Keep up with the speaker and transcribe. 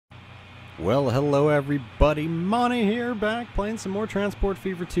Well, hello everybody, Monte here, back playing some more Transport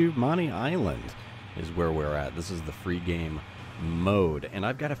Fever 2. Monte Island is where we're at. This is the free game mode, and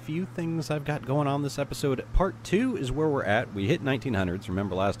I've got a few things I've got going on this episode. Part 2 is where we're at. We hit 1900s.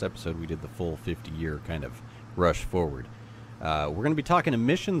 Remember last episode we did the full 50-year kind of rush forward. We're going to be talking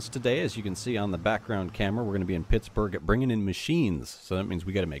emissions today, as you can see on the background camera. We're going to be in Pittsburgh bringing in machines, so that means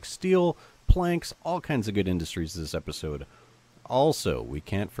we got to make steel, planks, all kinds of good industries this episode. Also, we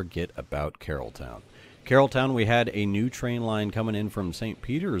can't forget about Carrolltown. Carrolltown, we had a new train line coming in from St.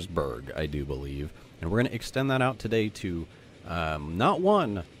 Petersburg, I do believe. And we're going to extend that out today to not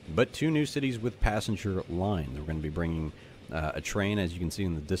one, but 2 new cities with passenger line. We're going to be bringing a train, as you can see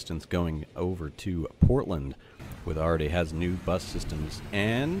in the distance, going over to Portland, which already has new bus systems.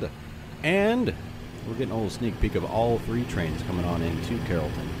 And we're getting a little sneak peek of all 3 trains coming on into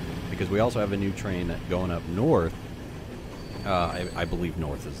Carrollton, because we also have a new train going up north. I believe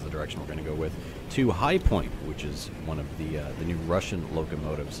north is the direction we're going to go with, to High Point, which is one of the new Russian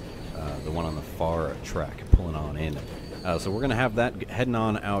locomotives, the one on the far track pulling on in. So we're going to have that heading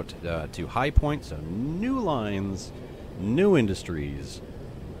on out to High Point. So new lines, new industries,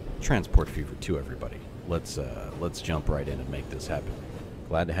 Transport Fever 2, everybody. Let's jump right in and make this happen.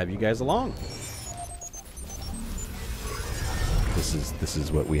 Glad to have you guys along. This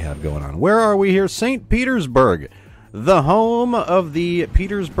is what we have going on. Where are we here? St. Petersburg. The home of the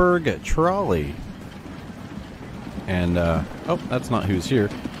Petersburg trolley. And, oh, that's not who's here.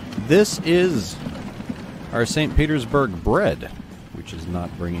 This is our St. Petersburg bread, which is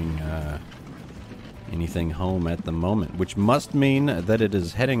not bringing anything home at the moment, which must mean that it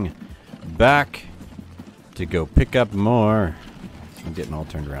is heading back to go pick up more. I'm getting all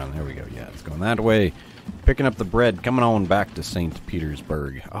turned around. There we go. Yeah, it's going that way. Picking up the bread, coming on back to St.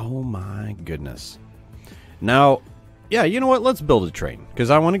 Petersburg. Oh, my goodness. Now, yeah, you know what? Let's build a train, because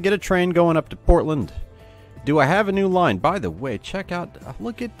I want to get a train going up to Portland. Do I have a new line? By the way, check out,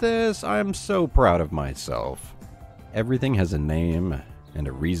 look at this. I'm so proud of myself. Everything has a name and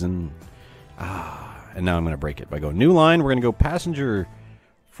a reason. And now I'm going to break it by going new line. We're going to go passenger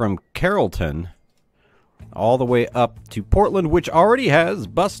from Carrollton all the way up to Portland, which already has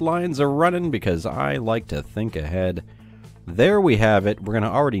bus lines are running, because I like to think ahead. There we have it. We're going to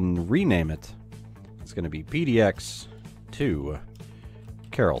already rename it. It's going to be PDX to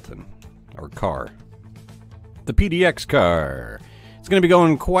Carrollton, or car. The PDX car. It's going to be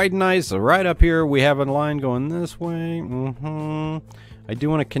going quite nice. Right up here, we have a line going this way. I do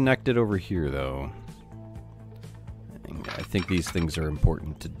want to connect it over here, though. I think these things are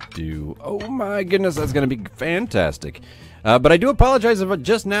important to do. Oh my goodness, that's going to be fantastic. But I do apologize about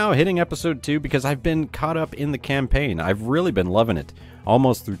just now hitting episode 2, because I've been caught up in the campaign. I've really been loving it,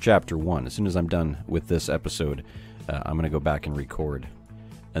 almost through chapter 1. As soon as I'm done with this episode, I'm going to go back and record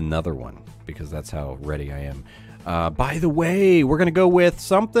another one, because that's how ready I am. By the way, we're going to go with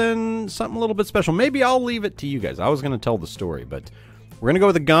something a little bit special. Maybe I'll leave it to you guys. I was going to tell the story, but we're going to go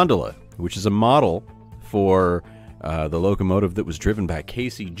with a gondola, which is a model for the locomotive that was driven by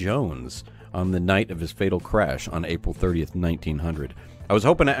Casey Jones on the night of his fatal crash on April 30th, 1900. I was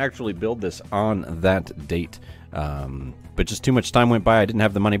hoping to actually build this on that date, but just too much time went by. I didn't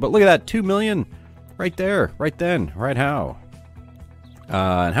have the money. But look at that, $2 million right there, right then, right how.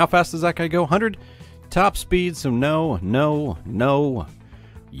 And how fast does that guy go? 100 top speed, so no.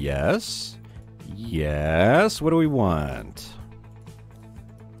 Yes. What do we want?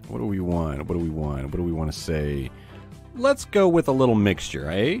 What do we want to say? Let's go with a little mixture,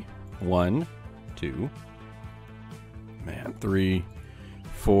 eh? 1, 2, man, 3,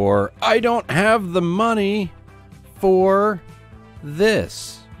 4. I don't have the money for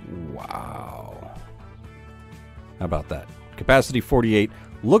this. Wow. How about that? Capacity 48.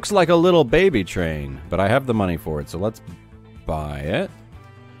 Looks like a little baby train, but I have the money for it, so let's buy it.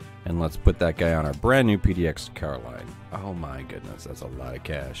 And let's put that guy on our brand new PDX car line. Oh my goodness, that's a lot of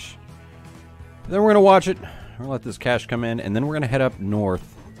cash. Then we're going to watch it. We're going to let this cash come in, and then we're going to head up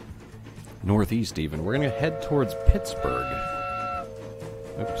northeast even. We're going to head towards Pittsburgh.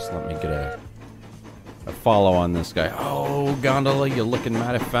 Oops, let me get a follow on this guy. Oh, gondola, you're looking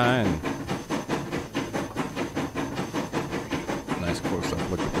mighty fine. Nice close-up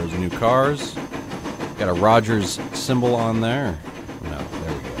look at those new cars. Got a Rogers symbol on there. No,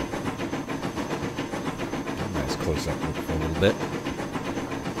 there we go. Nice close-up look for a little bit.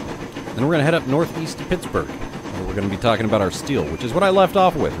 Then we're going to head up northeast to Pittsburgh, where we're going to be talking about our steel, which is what I left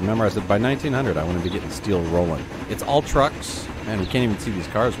off with. Remember, I said by 1900 I want to be getting steel rolling. It's all trucks, and we can't even see these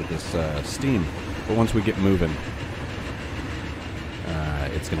cars with this steam. But once we get moving,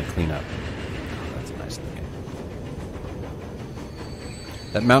 it's going to clean up. Oh, that's a nice looking.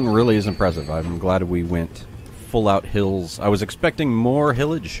 That mountain really is impressive. I'm glad we went full out hills. I was expecting more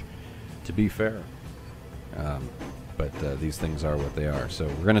hillage, to be fair. But these things are what they are. So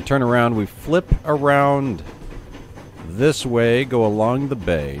we're going to turn around. We flip around this way, go along the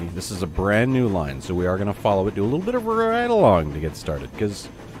bay. This is a brand new line, so we are going to follow it, do a little bit of a ride along to get started, because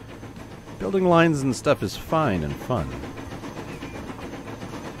building lines and stuff is fine and fun.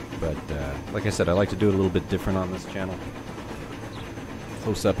 But like I said, I like to do it a little bit different on this channel.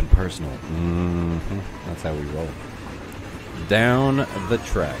 Close up and personal. That's how we roll. Down the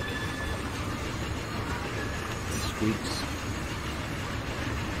track. Squeaks.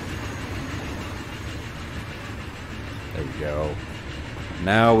 There we go.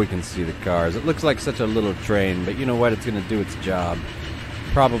 Now we can see the cars. It looks like such a little train, but you know what? It's going to do its job.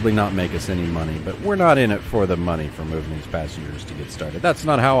 Probably not make us any money, but we're not in it for the money for moving these passengers to get started. That's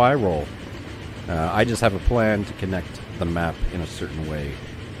not how I roll. I just have a plan to connect the map in a certain way,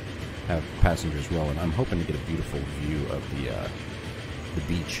 have passengers roll, and I'm hoping to get a beautiful view of the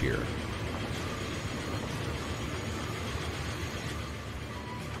beach here.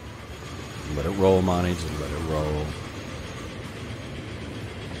 Let it roll, Monte, just let it roll.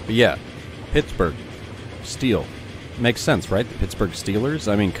 But yeah, Pittsburgh, Steel. Makes sense, right? The Pittsburgh Steelers?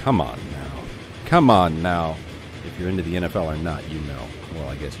 I mean, come on now. Come on now. If you're into the NFL or not, you know. Well,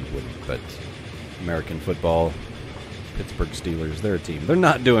 I guess you wouldn't, but American football, Pittsburgh Steelers, they're a team. They're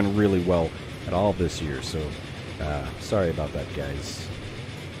not doing really well at all this year, so sorry about that, guys.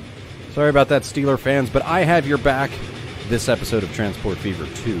 Sorry about that, Steeler fans, but I have your back. This episode of Transport Fever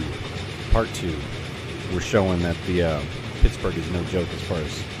 2, Part 2, we're showing that the Pittsburgh is no joke as far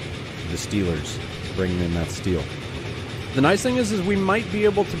as the Steelers bringing in that steel. The nice thing is we might be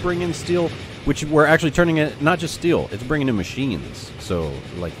able to bring in steel, which we're actually turning it, not just steel, it's bringing in machines. So,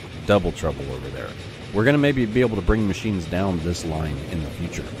 like, double trouble over there. We're going to maybe be able to bring machines down this line in the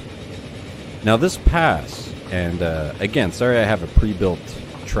future. Now, this pass, and again, sorry I have a pre-built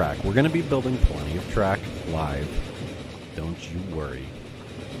track. We're going to be building plenty of track live. Don't you worry.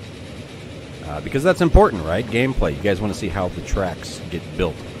 Because that's important, right? Gameplay. You guys want to see how the tracks get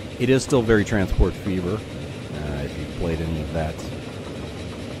built. It is still very Transport Fever. If you've played any of that.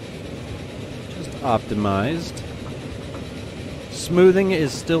 Just optimized. Smoothing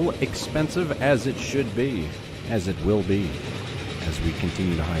is still expensive, as it should be. As it will be. As we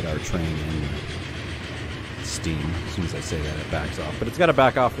continue to hide our train in steam. As soon as I say that, it backs off. But it's got to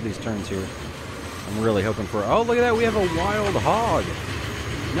back off for these turns here. I'm really hoping for... Oh, look at that. We have a wild hog.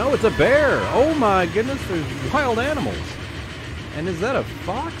 No, it's a bear. Oh, my goodness. There's wild animals. And is that a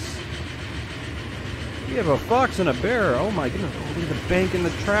fox? We have a fox and a bear. Oh my goodness. Oh, look at the bank in the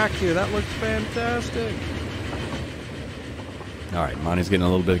track here. That looks fantastic. Alright, Monte's getting a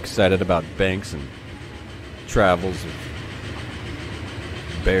little bit excited about banks and travels of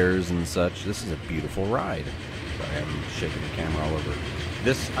bears and such. This is a beautiful ride. Sorry, I'm shaking the camera all over.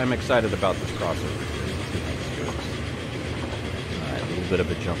 I'm excited about this crossover here. Let's see how this goes. Alright, a little bit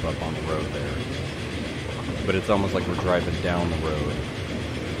of a jump up on the road there. But it's almost like we're driving down the road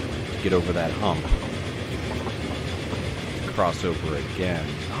to get over that hump. Crossover again.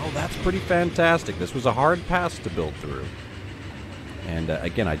 Oh, that's pretty fantastic. This was a hard pass to build through. And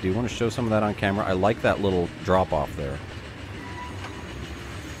again, I do want to show some of that on camera. I like that little drop off there.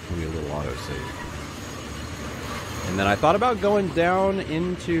 Maybe a little autosave. And then I thought about going down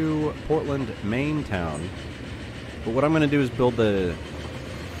into Portland, Main Town. But what I'm going to do is build the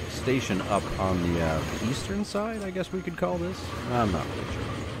station up on the eastern side, I guess we could call this. I'm not really sure.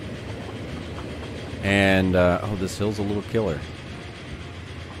 And, oh, this hill's a little killer.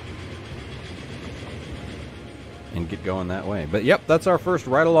 And get going that way. But, yep, that's our first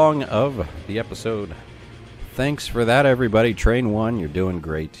ride-along of the episode. Thanks for that, everybody. Train 1, you're doing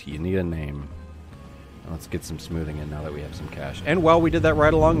great. You need a name. Let's get some smoothing in now that we have some cash. And while we did that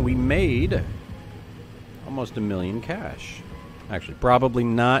ride-along, we made almost $1 million cash. Actually, probably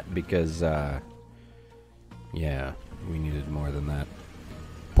not, because, yeah, we needed more than that.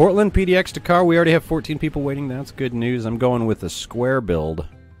 Portland, PDX to car. We already have 14 people waiting. That's good news. I'm going with a square build.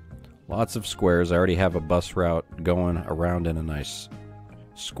 Lots of squares. I already have a bus route going around in a nice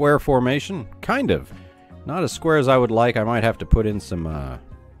square formation. Kind of. Not as square as I would like. I might have to put in some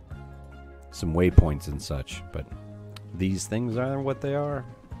waypoints and such. But these things are what they are.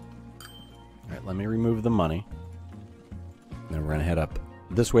 Alright, let me remove the money. Then we're going to head up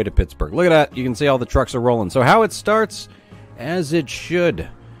this way to Pittsburgh. Look at that. You can see all the trucks are rolling. So how it starts, as it should.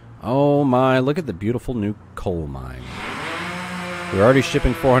 Oh my, look at the beautiful new coal mine. We're already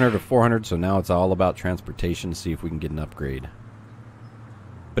shipping 400 to 400, so now it's all about transportation to see if we can get an upgrade.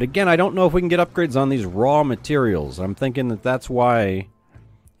 But again, I don't know if we can get upgrades on these raw materials. I'm thinking that that's why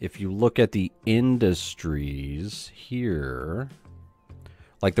if you look at the industries here,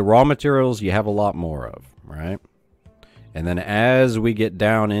 like the raw materials, you have a lot more of, right? And then as we get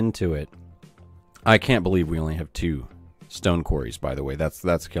down into it, I can't believe we only have 2 stone quarries, by the way.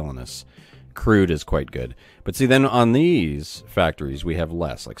 That's killing us. Crude is quite good. But see, then on these factories, we have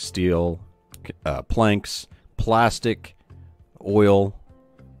less, like steel, planks, plastic, oil,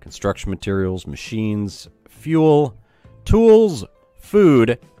 construction materials, machines, fuel, tools,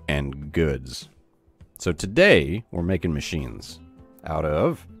 food, and goods. So today, we're making machines out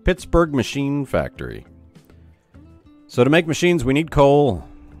of Pittsburgh Machine Factory. So to make machines, we need coal,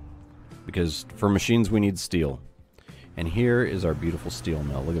 because for machines, we need steel. And here is our beautiful steel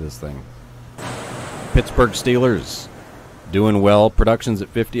mill. Look at this thing. Pittsburgh Steelers, doing well. Production's at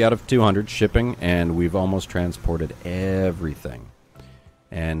 50 out of 200 shipping, and we've almost transported everything.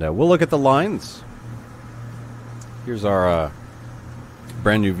 And we'll look at the lines. Here's our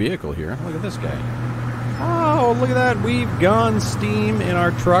brand new vehicle here. Look at this guy. Oh, look at that. We've gone steam in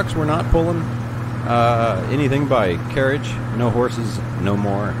our trucks. We're not pulling anything by carriage. No horses, no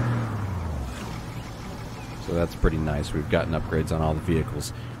more. So that's pretty nice. We've gotten upgrades on all the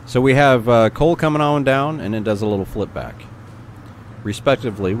vehicles. So we have coal coming on down, and it does a little flip back.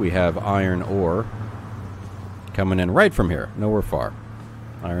 Respectively, we have iron ore coming in right from here. Nowhere far.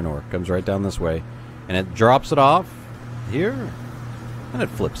 Iron ore comes right down this way, and it drops it off here, and it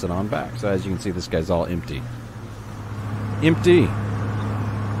flips it on back. So as you can see, this guy's all empty. Empty.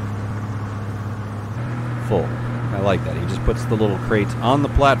 Full. I like that. He just puts the little crates on the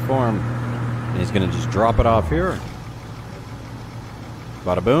platform, and he's going to just drop it off here.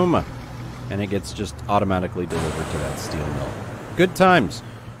 Bada boom. And it gets just automatically delivered to that steel mill. Good times.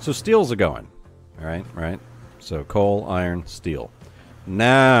 So steel's a going. All right, right? So coal, iron, steel.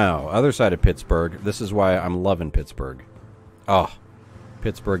 Now, other side of Pittsburgh. This is why I'm loving Pittsburgh. Oh,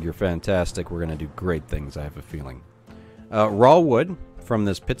 Pittsburgh, you're fantastic. We're going to do great things, I have a feeling. Raw wood from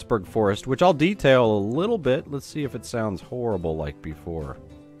this Pittsburgh forest, which I'll detail a little bit. Let's see if it sounds horrible like before.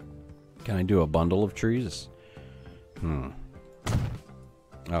 Can I do a bundle of trees?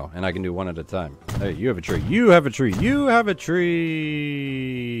 Oh, and I can do one at a time. Hey, you have a tree. You have a tree. You have a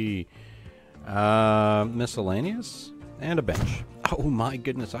tree. Miscellaneous? And a bench. Oh my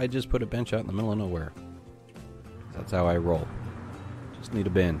goodness, I just put a bench out in the middle of nowhere. That's how I roll. Just need a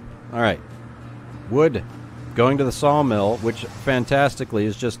bin. Alright. Wood. Going to the sawmill, which fantastically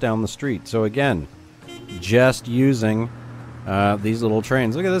is just down the street. So again, just using these little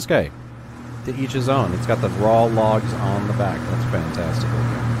trains. Look at this guy. To each his own. It's got the raw logs on the back. That's fantastic.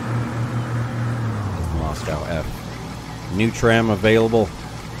 That's the Moscow F. New tram available.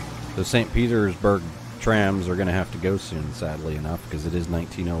 The St. Petersburg trams are going to have to go soon, sadly enough, because it is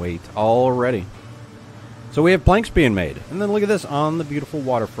 1908 already. So we have planks being made. And then look at this on the beautiful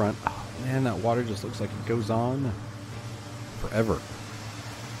waterfront. Oh, man, that water just looks like it goes on forever.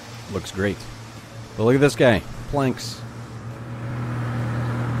 Looks great. But look at this guy. Planks.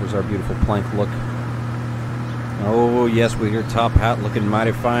 There's our beautiful plank look. Oh, yes, we hear top hat looking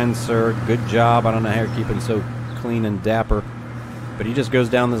mighty fine, sir. Good job. I don't know how you're keeping so clean and dapper. But he just goes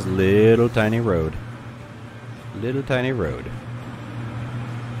down this little tiny road. Little tiny road.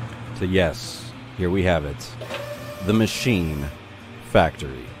 So yes, here we have it. The Machine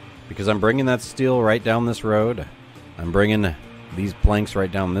Factory. Because I'm bringing that steel right down this road. I'm bringing these planks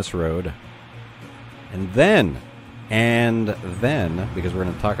right down this road. And then, because we're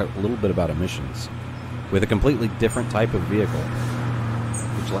going to talk a little bit about emissions, with a completely different type of vehicle.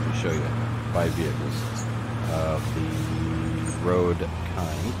 Which, let me show you. 5 vehicles of the road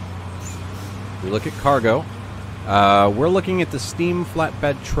kind. We look at cargo. We're looking at the steam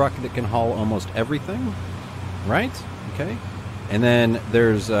flatbed truck that can haul almost everything, right? Okay. And then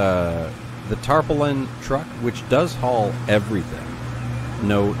there's the tarpaulin truck, which does haul everything.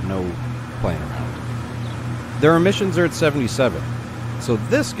 No playing around. Their emissions are at 77. So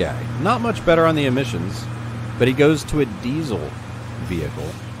this guy, not much better on the emissions, but he goes to a diesel vehicle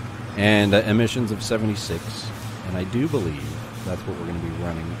and emissions of 76. And I do believe that's what we're going to be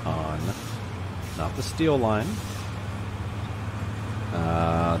running on, not the steel line,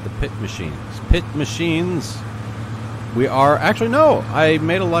 the pit machines. Pit machines. We are actually, no, I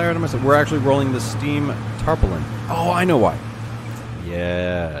made a liar out of myself. We're actually rolling the steam tarpaulin. Oh, I know why.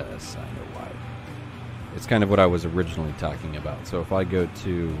 Yes, I know why. It's kind of what I was originally talking about. So if I go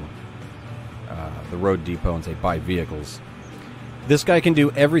to the road depot and say buy vehicles, this guy can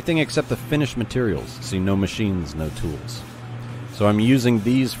do everything except the finished materials. See, no machines, no tools. So I'm using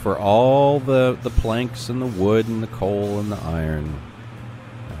these for all the planks and the wood and the coal and the iron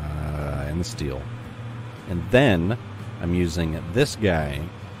and the steel. And then I'm using this guy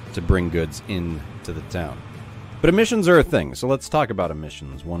to bring goods into the town. But emissions are a thing, so let's talk about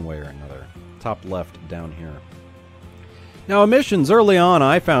emissions one way or another. Top left down here. Now, emissions, early on,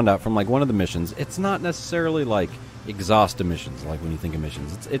 I found out from, like, one of the missions, it's not necessarily, like, exhaust emissions, like when you think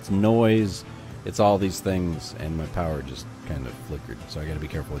emissions. It's noise, it's all these things, and my power just kind of flickered, so I gotta be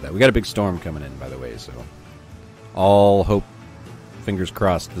careful with that. We got a big storm coming in, by the way, so all hope, fingers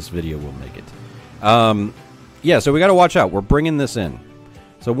crossed, this video will make it. Yeah, so we gotta watch out. We're bringing this in.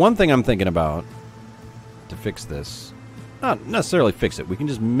 So one thing I'm thinking about to fix this, not necessarily fix it, we can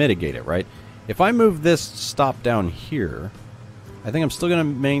just mitigate it, right? If I move this stop down here, I think I'm still going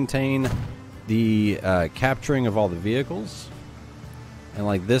to maintain the capturing of all the vehicles. And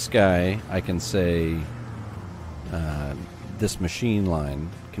like this guy, I can say this machine line,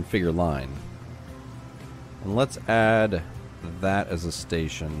 configure line. And let's add that as a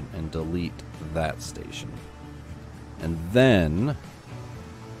station and delete that station. And then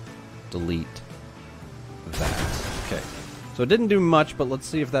delete that. Okay. So it didn't do much, but let's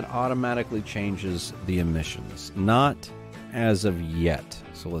see if that automatically changes the emissions. Not as of yet.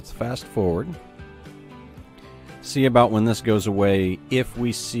 So let's fast forward. See about when this goes away if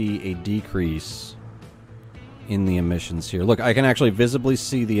we see a decrease in the emissions here. Look, I can actually visibly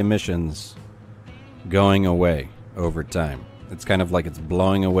see the emissions going away over time. It's kind of like it's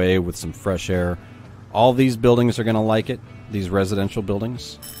blowing away with some fresh air. All these buildings are going to like it, these residential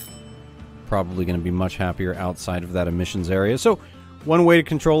buildings. Probably going to be much happier outside of that emissions area. So one way to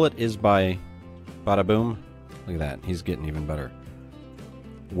control it is by bada boom. Look at that. He's getting even better.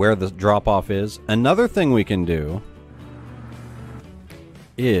 Where the drop off is. Another thing we can do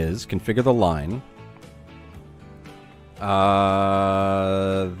is configure the line.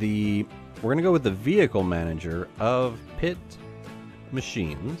 We're going to go with the vehicle manager of pit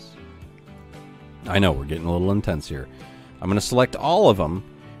machines. I know we're getting a little intense here. I'm going to select all of them.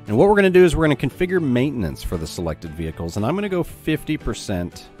 And what we're going to do is we're going to configure maintenance for the selected vehicles, and I'm going to go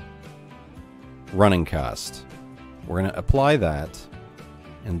 50% running cost. We're going to apply that,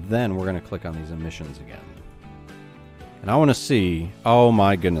 and then we're going to click on these emissions again. And I want to see, oh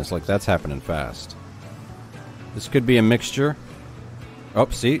my goodness, like that's happening fast. This could be a mixture. Oh,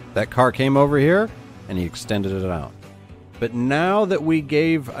 see, that car came over here, and he extended it out. But now that we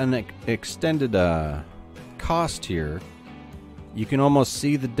gave an extended cost here, you can almost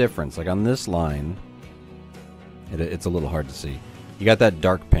see the difference. Like on this line, it's a little hard to see. You got that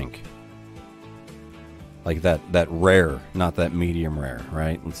dark pink. Like that rare, not that medium rare,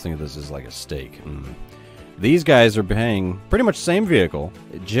 right? Let's think of this as like a steak. These guys are paying pretty much the same vehicle.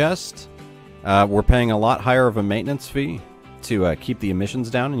 Just we're paying a lot higher of a maintenance fee to keep the emissions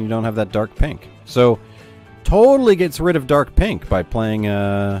down, and you don't have that dark pink. So totally gets rid of dark pink by playing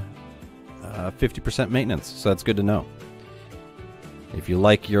 50% maintenance. So that's good to know. If you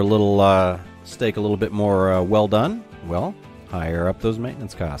like your little steak a little bit more well done, well, higher up those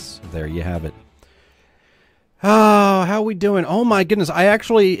maintenance costs. There you have it. Oh, how are we doing? Oh my goodness, I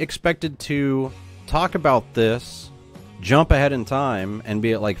actually expected to talk about this, jump ahead in time, and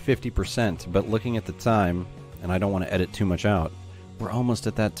be at like 50%, but looking at the time, and I don't want to edit too much out, we're almost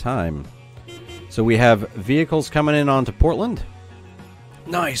at that time. So we have vehicles coming in onto Portland.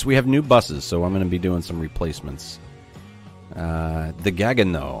 Nice, we have new buses, so I'm going to be doing some replacements. The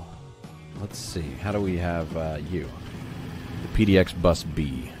Gagano. Let's see. How do we have you? The PDX Bus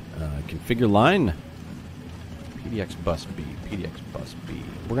B. Configure line. PDX Bus B. PDX Bus B.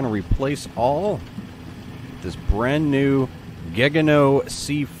 We're going to replace all with this brand new Gagano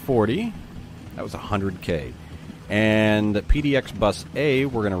C40. That was 100K. And PDX Bus A,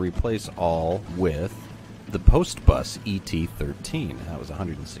 we're going to replace all with the Post Bus ET13. That was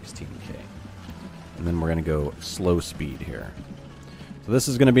 116K. And then we're going to go slow speed here. So this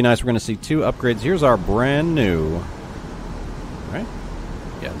is going to be nice. We're going to see two upgrades. Here's our brand new, right?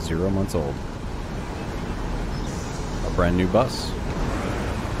 Yeah, 0 months old. A brand new bus.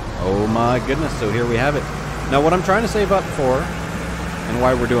 Oh my goodness. So here we have it. Now what I'm trying to save up for, and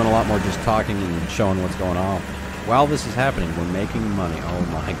why we're doing a lot more just talking and showing what's going on, while this is happening, we're making money. Oh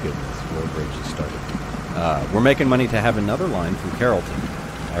my goodness. Road rage just started. We're making money to have another line from Carrollton.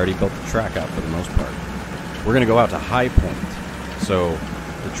 I already built the track out for the most part. We're going to go out to High Point. So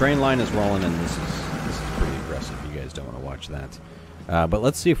the train line is rolling, and this is pretty aggressive. You guys don't want to watch that. But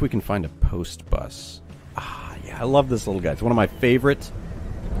let's see if we can find a post bus. Ah, yeah, I love this little guy. It's one of my favorite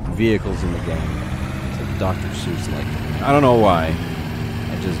vehicles in the game. It's like Dr. Seuss like. I don't know why.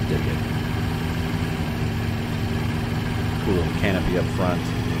 I just dig it. Cool little canopy up front.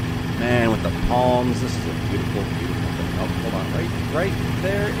 Man, with the palms, this is a beautiful, beautiful thing. Oh, hold on, right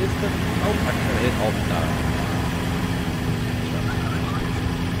there is the. Oh, I could hit all the.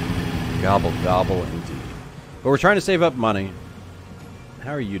 Gobble, gobble, indeed. But we're trying to save up money.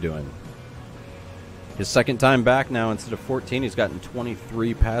 How are you doing? His second time back now, instead of 14, he's gotten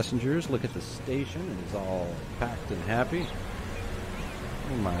 23 passengers. Look at the station. It is all packed and happy.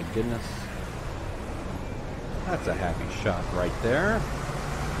 Oh my goodness. That's a happy shot right there.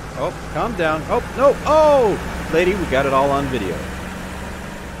 Oh, calm down. Oh, no. Oh! Lady, we got it all on video.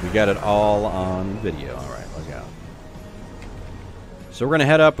 We got it all on video. All right, look out. So we're going to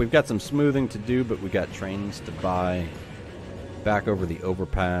head up. We've got some smoothing to do, but we got trains to buy. Back over the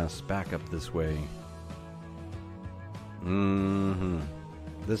overpass. Back up this way.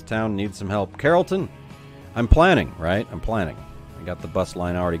 This town needs some help. Carrollton, I'm planning, right? I'm planning. I got the bus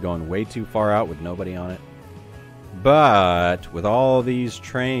line already going way too far out with nobody on it. But with all these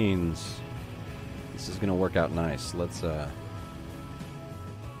trains, this is going to work out nice. Let's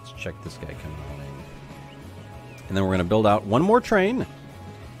check this guy coming on in. And then we're going to build out one more train.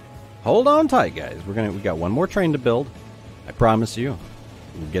 Hold on tight, guys. We got one more train to build. I promise you.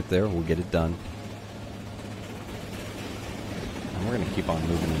 We'll get there. We'll get it done. And we're going to keep on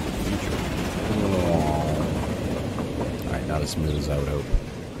moving into the future. Alright, not as smooth as I would hope.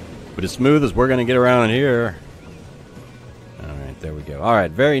 But as smooth as we're going to get around here. Alright, there we go.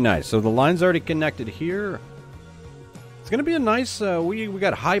 Alright, very nice. So the line's already connected here. It's going to be a nice... we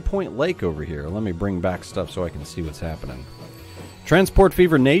got High Point Lake over here. Let me bring back stuff so I can see what's happening. Transport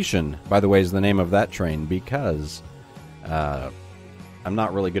Fever Nation, by the way, is the name of that train because... I'm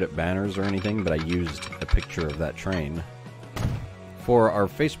not really good at banners or anything, but I used a picture of that train for our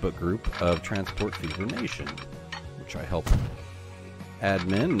Facebook group of Transport Fever Nation, which I help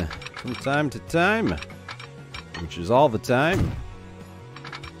admin from time to time, which is all the time.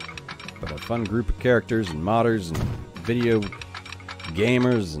 But a fun group of characters and modders and video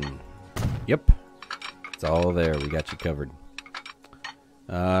gamers and yep, it's all there. We got you covered.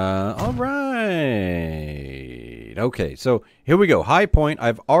 All right. Okay, so here we go. High Point.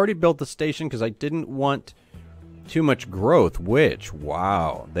 I've already built the station because I didn't want too much growth, which,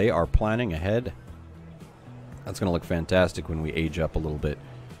 wow, they are planning ahead. That's going to look fantastic when we age up a little bit.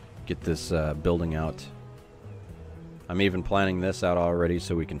 Get this building out. I'm even planning this out already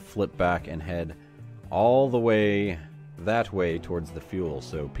so we can flip back and head all the way that way towards the fuel.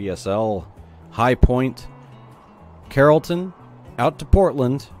 So PSL, High Point, Carrollton, out to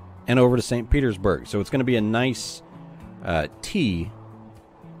Portland, and over to St. Petersburg. So it's going to be a nice T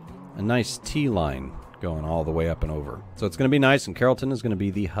line going all the way up and over. So it's going to be nice, and Carrollton is going to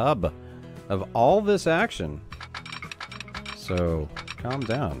be the hub of all this action. So calm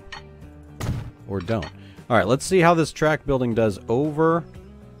down. Or don't. All right, let's see how this track building does over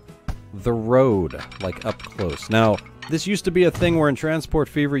the road, like up close. Now, this used to be a thing where in Transport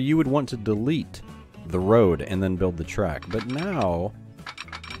Fever you would want to delete the road and then build the track. But now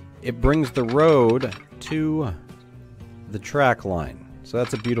it brings the road to the track line. So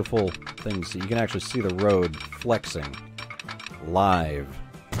that's a beautiful thing. So you can actually see the road flexing live.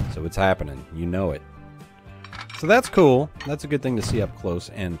 So it's happening. You know it. So that's cool. That's a good thing to see up close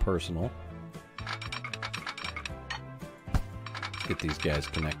and personal. Let's get these guys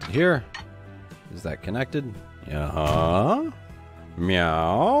connected here. Is that connected? Yeah.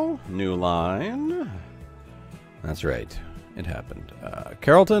 Meow. New line. That's right. It happened.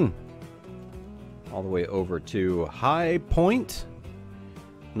 Carrollton. All the way over to High Point.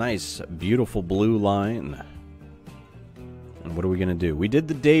 Nice, beautiful blue line. And what are we going to do? We did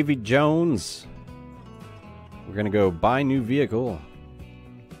the Davy Jones. We're going to go buy new vehicle.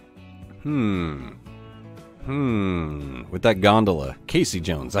 With that gondola. Casey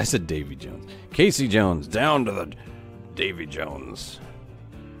Jones. I said Davy Jones. Casey Jones. Down to the Davy Jones.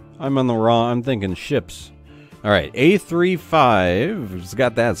 I'm on the wrong. I'm thinking ships. All right. A35. It's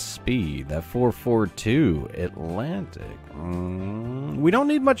got that speed. That 442. Atlantic. We don't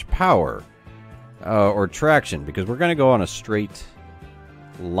need much power. Or traction. Because we're going to go on a straight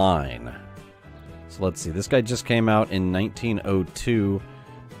line. So let's see. This guy just came out in 1902.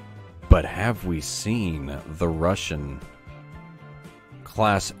 But have we seen the Russian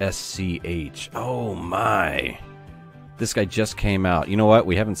Class SCH? Oh my. This guy just came out. You know what?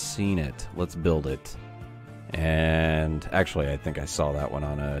 We haven't seen it. Let's build it. And actually, I think I saw that one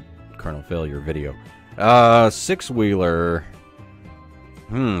on a Colonel Failure video. Six-wheeler.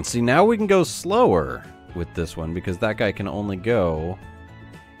 See, now we can go slower with this one because that guy can only go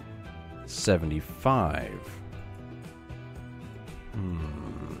 75.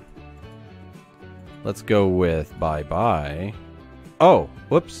 Let's go with bye-bye. Oh,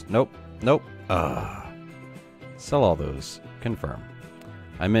 whoops. Nope. Nope. Sell all those. Confirm.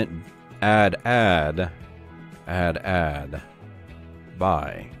 I meant add.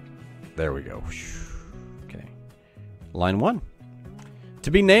 Buy. There we go. Okay. Line 1.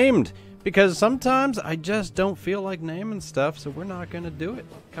 To be named, because sometimes I just don't feel like naming stuff, so we're not going to do it.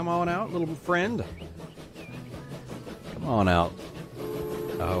 Come on out, little friend. Come on out.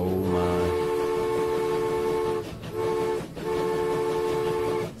 Oh, my.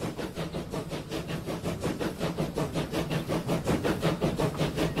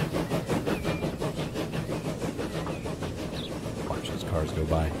 Cars go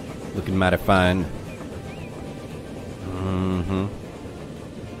by. Looking mighty fine.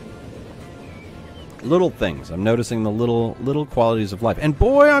 Little things. I'm noticing the little qualities of life. And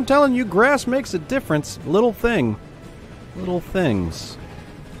boy, I'm telling you, grass makes a difference. Little thing. Little things.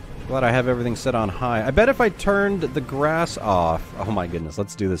 Glad I have everything set on high. I bet if I turned the grass off... Oh my goodness,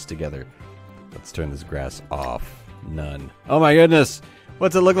 let's do this together. Let's turn this grass off. None. Oh my goodness!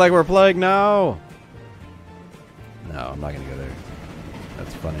 What's it look like we're playing now? No, I'm not gonna go there.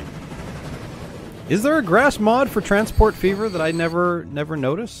 That's funny. Is there a grass mod for Transport Fever that I never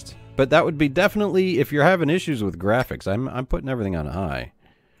noticed? But that would be definitely, if you're having issues with graphics, I'm putting everything on high.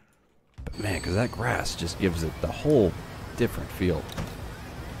 But man, because that grass just gives it the whole different feel.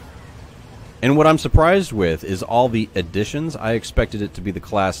 And what I'm surprised with is all the additions. I expected it to be the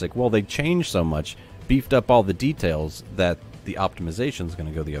classic, well, they changed so much, beefed up all the details, that the optimization is going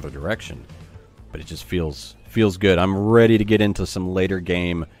to go the other direction. But it just feels good. I'm ready to get into some later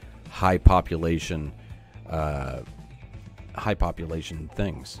game high population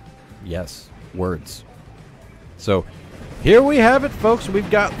things. Yes, words. So here we have it, folks.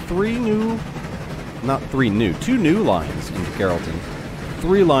 We've got two new lines into Carrollton.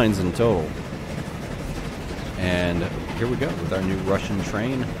 3 lines in total. And here we go with our new Russian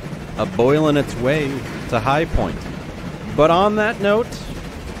train boiling its way to High Point. But on that note,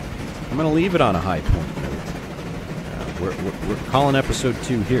 I'm going to leave it on a high point note. We're calling episode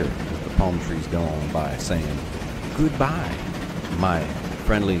 2 here as the palm trees go on by, saying goodbye, my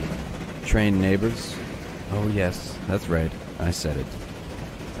friendly train neighbors. Oh yes, that's right, I said it.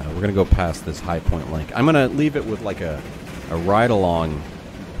 We're going to go past this high point link. I'm going to leave it with like a ride-along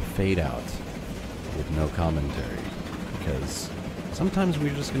fade-out with no commentary, because sometimes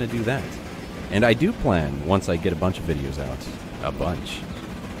we're just going to do that. And I do plan, once I get a bunch of videos out,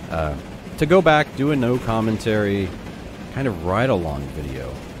 to go back, do a no commentary, kind of ride-along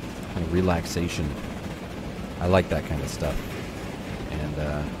video, kind of relaxation. I like that kind of stuff. And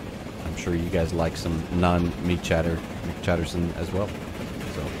I'm sure you guys like some non-meat chatter, Mick Chatterson as well.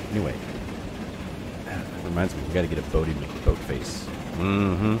 So, anyway. That reminds me, we gotta get a boat face.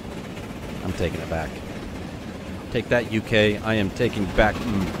 I'm taking it back. Take that, UK. I am taking back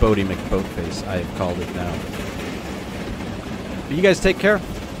Bodie McBoatface. I have called it now. But you guys take care.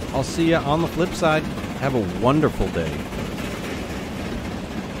 I'll see you on the flip side. Have a wonderful day.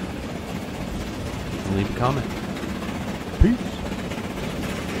 And leave a comment. Peace.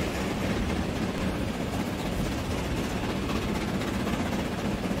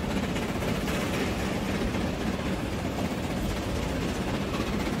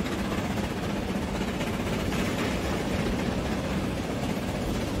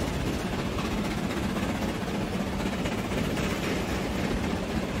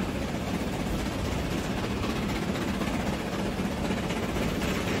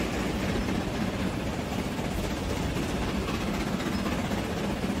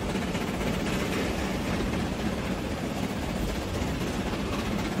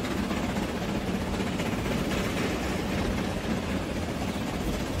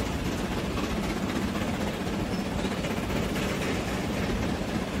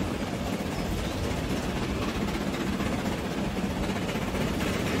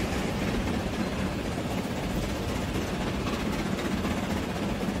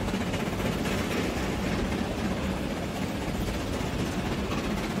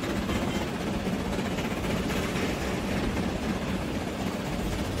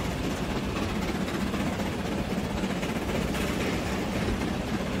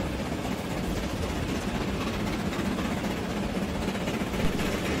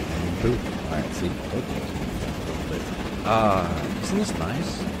 Alright, see? Isn't this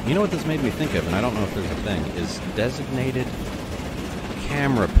nice? You know what this made me think of, and I don't know if there's a thing, is designated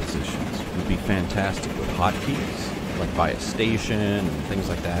camera positions would be fantastic with hotkeys, like by a station and things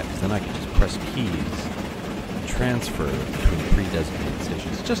like that, because then I could just press keys and transfer between pre-designated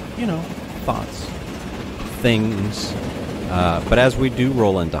stations. Just, you know, thoughts, things. But as we do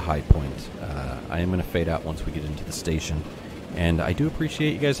roll into High Point, I am going to fade out once we get into the station. And I do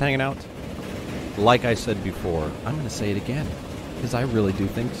appreciate you guys hanging out. Like I said before, I'm going to say it again, because I really do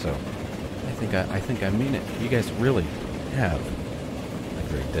think so. I think I mean it. You guys really have a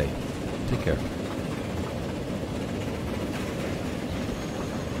great day. Take care.